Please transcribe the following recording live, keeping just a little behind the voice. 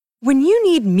When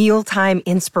you need mealtime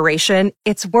inspiration,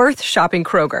 it's worth shopping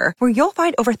Kroger, where you'll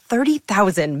find over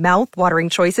 30,000 mouth-watering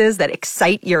choices that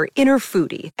excite your inner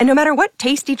foodie. And no matter what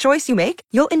tasty choice you make,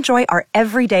 you'll enjoy our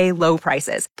everyday low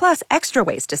prices, plus extra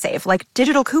ways to save, like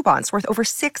digital coupons worth over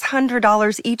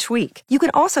 $600 each week. You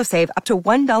can also save up to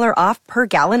 $1 off per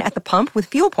gallon at the pump with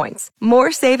fuel points.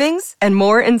 More savings and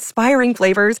more inspiring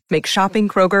flavors make shopping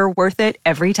Kroger worth it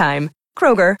every time.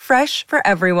 Kroger, fresh for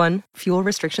everyone. Fuel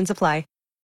restrictions apply.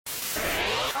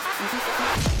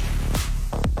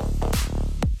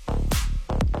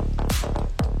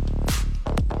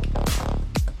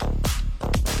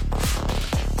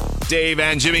 Dave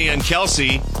and Jimmy and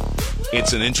Kelsey.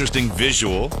 It's an interesting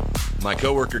visual. My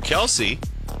coworker Kelsey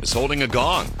is holding a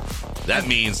gong. That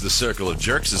means the circle of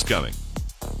jerks is coming.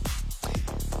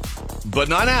 But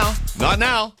not now. Not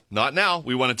now. Not now.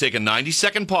 We want to take a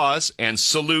 90-second pause and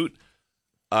salute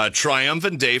a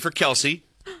triumphant day for Kelsey.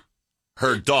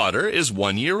 Her daughter is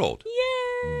 1 year old.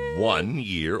 Yay! 1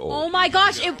 year old. Oh my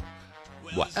gosh.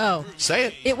 What? Oh. Say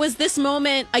it. It was this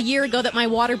moment a year ago that my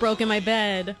water broke in my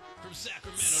bed.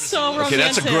 So romantic. Okay,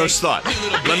 that's a gross thought.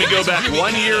 Let me go back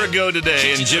 1 year ago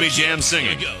today and Jimmy Jam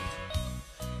singing.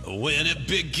 When it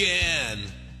began,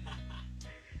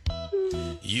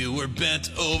 you were bent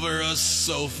over a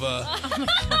sofa.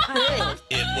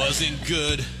 It wasn't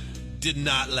good, did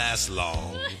not last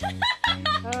long.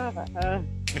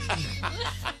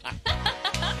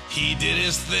 He did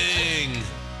his thing.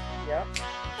 Yep.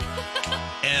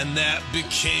 And that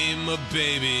became a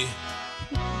baby.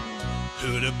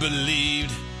 Who'd have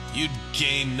believed you'd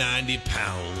gain 90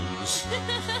 pounds?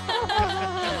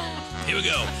 Here we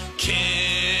go. Cans.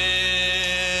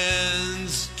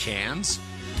 Cans?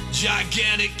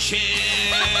 Gigantic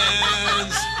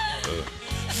cans.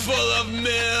 Full of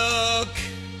milk.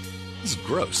 This is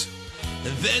gross.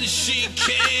 And then she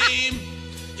came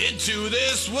into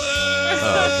this world.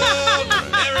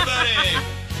 Everybody.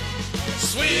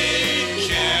 Sweet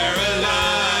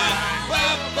Caroline.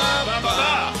 Ba, ba,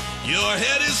 ba. Your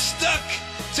head is stuck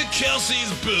to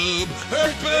Kelsey's boob.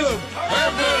 Her boob. Her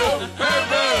boob. Her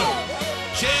boob.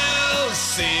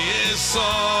 Kelsey is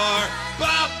sore.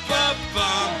 Ba, ba,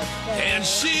 ba. And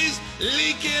she's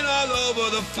leaking all over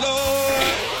the floor.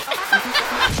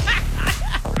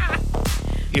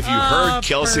 If you heard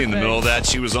Kelsey in the middle of that,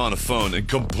 she was on a phone and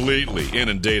completely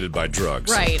inundated by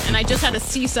drugs. Right, and I just had a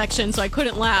C-section, so I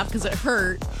couldn't laugh because it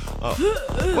hurt. Oh.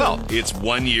 Well, it's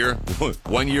 1 year,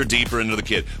 1 year deeper into the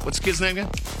kid. What's the kid's name again?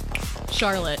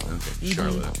 Charlotte. Okay,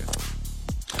 Charlotte, okay.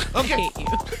 I hate you.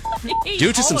 I hate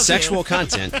Due to all some of sexual you.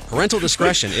 content, parental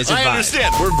discretion is advised. I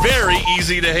understand. We're very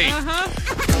easy to hate.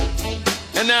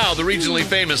 And now, the regionally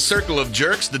famous Circle of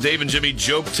Jerks, the Dave and Jimmy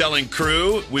joke-telling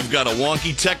crew. We've got a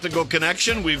wonky technical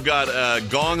connection. We've got a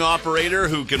gong operator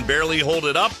who can barely hold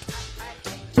it up.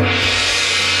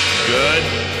 Good.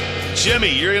 Jimmy,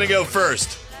 you're going to go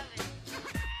first.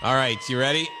 All right, you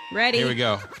ready? Ready. Here we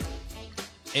go.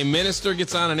 A minister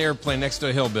gets on an airplane next to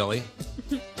a hillbilly,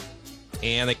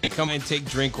 and they come and take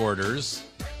drink orders.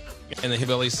 And the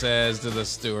hillbilly says to the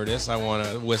stewardess, I want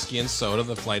a whiskey and soda,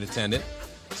 the flight attendant.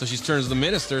 So she turns to the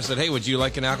minister and said, hey, would you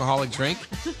like an alcoholic drink?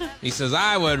 He says,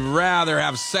 I would rather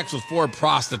have sex with 4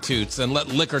 prostitutes than let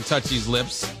liquor touch these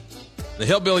lips. The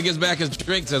hillbilly gives back his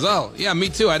drink and says, oh, yeah, me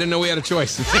too. I didn't know we had a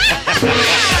choice.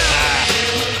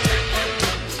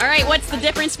 All right, what's the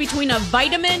difference between a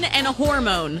vitamin and a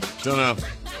hormone? Don't know.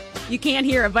 You can't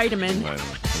hear a vitamin. Wow.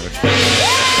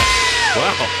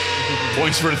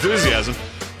 Points for enthusiasm.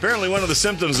 Apparently, one of the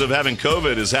symptoms of having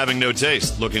COVID is having no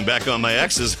taste. Looking back on my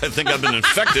exes, I think I've been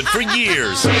infected for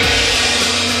years.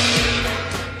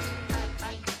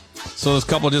 So this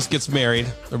couple just gets married.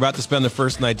 They're about to spend the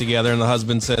first night together, and the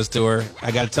husband says to her, I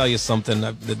got to tell you something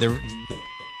that they're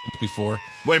before.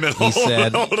 Wait a minute. He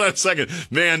said, hold on a second.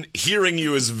 Man, hearing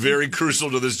you is very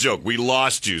crucial to this joke. We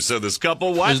lost you. So this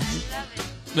couple, what?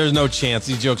 There's no chance.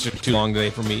 These jokes are too long today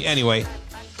for me. Anyway,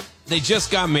 they just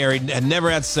got married, had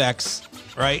never had sex,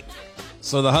 right?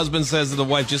 So the husband says to the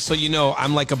wife, just so you know,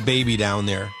 I'm like a baby down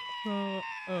there.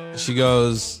 She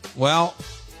goes, well,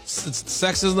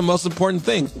 sex is the most important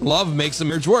thing. Love makes a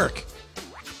marriage work.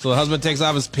 So the husband takes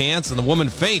off his pants, and the woman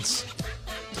faints.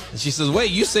 And she says,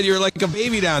 wait, you said you were like a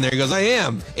baby down there. He goes, I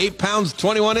am. 8 pounds,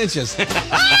 21 inches. That's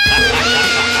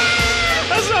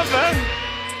not bad.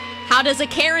 How does a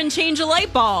Karen change a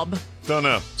light bulb? Don't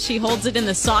know. She holds it in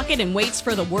the socket and waits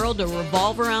for the world to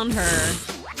revolve around her.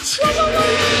 Give it.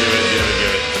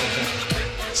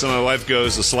 So my wife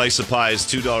goes, a slice of pie is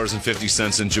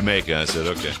 $2.50 in Jamaica. I said,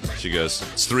 okay. She goes,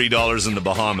 it's $3 in the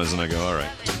Bahamas. And I go, all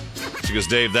right. She goes,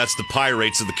 Dave, that's the pie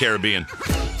rates of the Caribbean.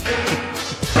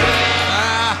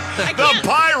 The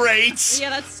Pirates Yeah,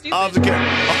 that's stupid. of the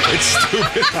Caribbean. Oh, it's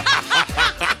stupid.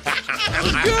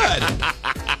 Good.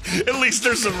 At least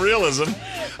there's some realism.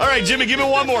 All right, Jimmy, give me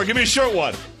one more. Give me a short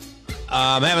one.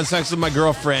 I'm having sex with my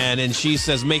girlfriend, and she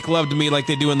says, make love to me like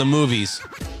they do in the movies.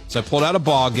 So I pulled out a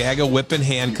ball gag, a whip, and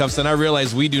handcuffs, and I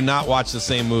realized we do not watch the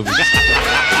same movies.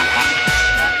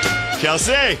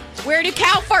 Kelsey, Where do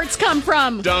cow farts come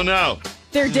from? don't know.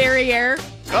 They're derriere.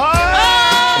 Oh!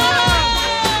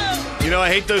 You know, I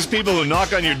hate those people who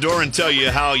knock on your door and tell you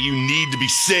how you need to be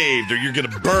saved or you're going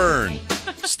to burn.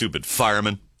 Stupid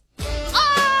fireman. Right,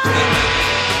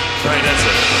 that's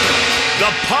it.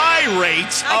 The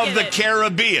Pirates I of get the it.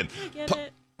 Caribbean. Get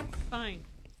it? Fine.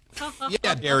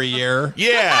 Yeah, derriere.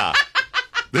 Yeah.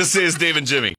 This is Dave and Jimmy.